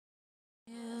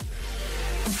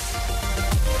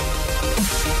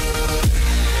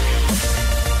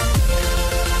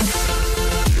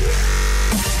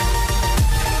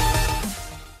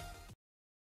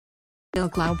Bill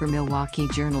Glauber. Milwaukee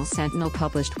Journal Sentinel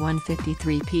published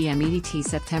 1:53 p.m. EDT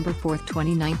September 4,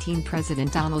 2019.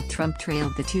 President Donald Trump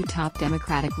trailed the two top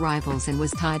Democratic rivals and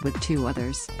was tied with two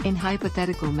others in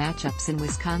hypothetical matchups in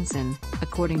Wisconsin,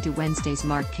 according to Wednesday's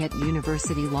Marquette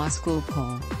University Law School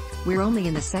poll. "We're only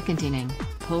in the second inning,"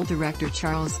 poll director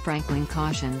Charles Franklin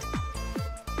cautioned.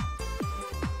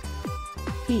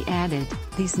 He added,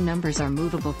 "These numbers are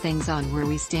movable things on where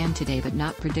we stand today but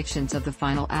not predictions of the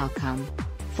final outcome."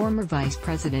 Former Vice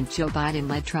President Joe Biden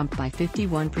led Trump by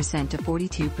 51% to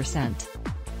 42%.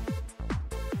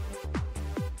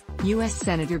 U.S.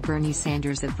 Senator Bernie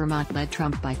Sanders of Vermont led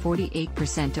Trump by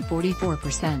 48% to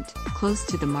 44%, close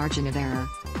to the margin of error.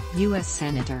 U.S.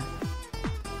 Senator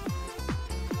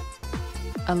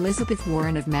Elizabeth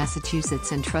Warren of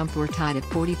Massachusetts and Trump were tied at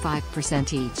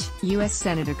 45% each. U.S.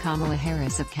 Senator Kamala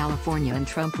Harris of California and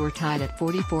Trump were tied at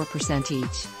 44%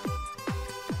 each.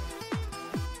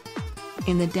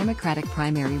 In the Democratic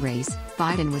primary race,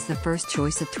 Biden was the first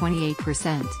choice at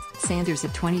 28%, Sanders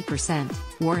at 20%,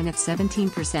 Warren at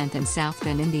 17% and South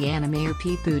Bend, Indiana Mayor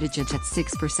Pete Buttigieg at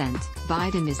 6%.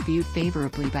 Biden is viewed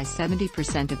favorably by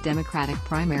 70% of Democratic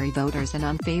primary voters and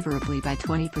unfavorably by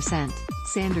 20%.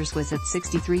 Sanders was at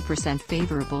 63%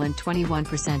 favorable and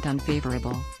 21%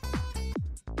 unfavorable.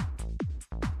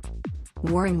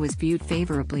 Warren was viewed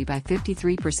favorably by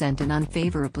 53% and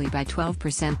unfavorably by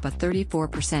 12%, but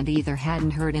 34% either hadn't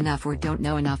heard enough or don't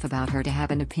know enough about her to have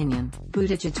an opinion.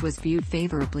 Buttigieg was viewed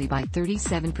favorably by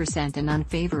 37% and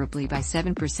unfavorably by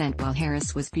 7%, while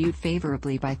Harris was viewed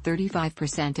favorably by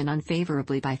 35% and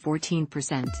unfavorably by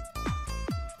 14%.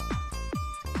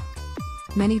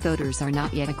 Many voters are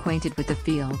not yet acquainted with the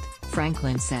field,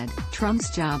 Franklin said. Trump's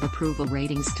job approval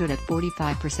rating stood at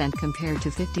 45% compared to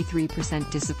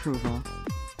 53% disapproval.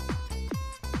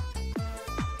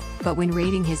 But when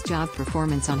rating his job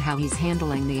performance on how he's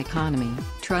handling the economy,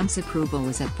 Trump's approval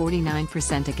was at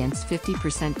 49% against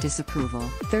 50% disapproval.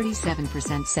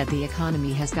 37% said the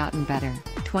economy has gotten better,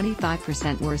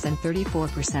 25% worse and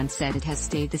 34% said it has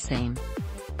stayed the same.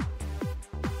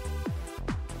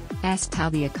 Asked how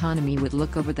the economy would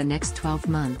look over the next 12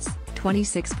 months,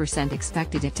 26%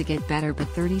 expected it to get better but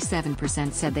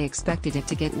 37% said they expected it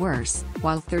to get worse,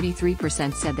 while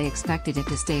 33% said they expected it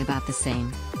to stay about the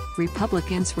same.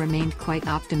 Republicans remained quite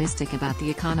optimistic about the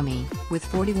economy, with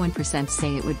 41%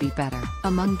 say it would be better.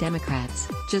 Among Democrats,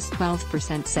 just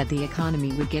 12% said the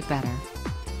economy would get better.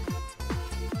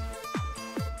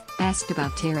 Asked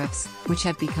about tariffs, which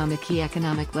have become a key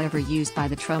economic lever used by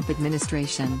the Trump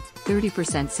administration,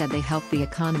 30% said they helped the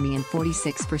economy and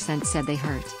 46% said they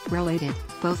hurt. Related,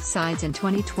 both sides in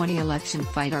 2020 election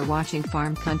fight are watching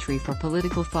farm country for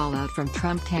political fallout from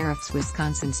Trump tariffs.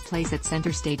 Wisconsin's place at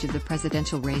center stage of the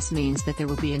presidential race means that there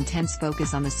will be intense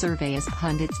focus on the survey as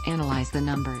pundits analyze the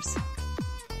numbers.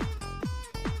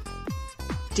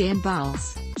 Dan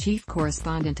Bowles, chief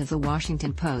correspondent of The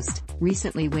Washington Post,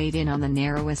 recently weighed in on the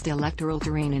narrowest electoral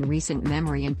terrain in recent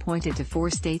memory and pointed to 4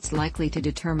 states likely to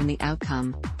determine the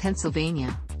outcome: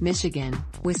 Pennsylvania, Michigan,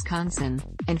 Wisconsin,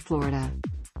 and Florida.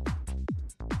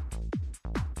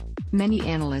 Many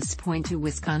analysts point to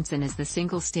Wisconsin as the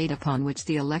single state upon which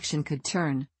the election could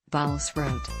turn, Bowles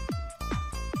wrote.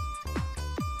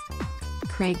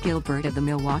 Craig Gilbert of the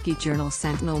Milwaukee Journal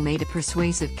Sentinel made a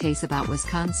persuasive case about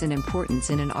Wisconsin's importance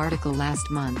in an article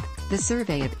last month. The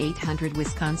survey of 800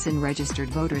 Wisconsin registered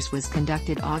voters was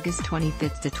conducted August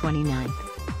 25 to 29.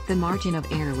 The margin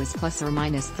of error was plus or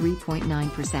minus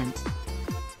 3.9%.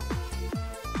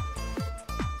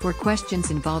 For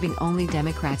questions involving only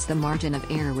Democrats, the margin of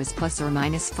error was plus or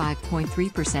minus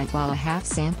 5.3%, while a half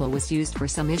sample was used for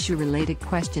some issue-related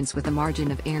questions with a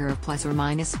margin of error of plus or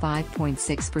minus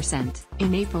 5.6%.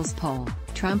 In April's poll,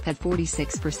 Trump had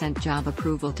 46% job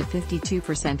approval to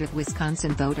 52% of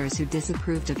Wisconsin voters who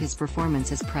disapproved of his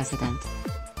performance as president.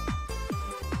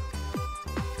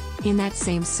 In that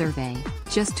same survey,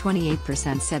 just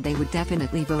 28% said they would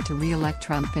definitely vote to re-elect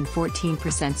Trump and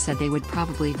 14% said they would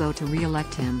probably vote to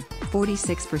re-elect him,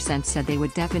 46% said they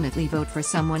would definitely vote for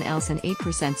someone else and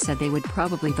 8% said they would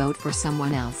probably vote for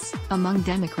someone else. Among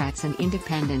Democrats and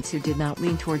independents who did not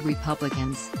lean toward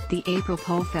Republicans, the April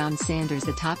poll found Sanders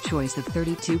a top choice of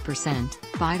 32%,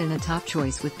 Biden a top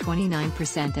choice with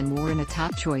 29% and Warren a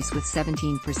top choice with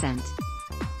 17%.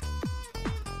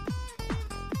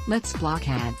 Let's block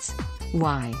ads.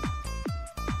 Why?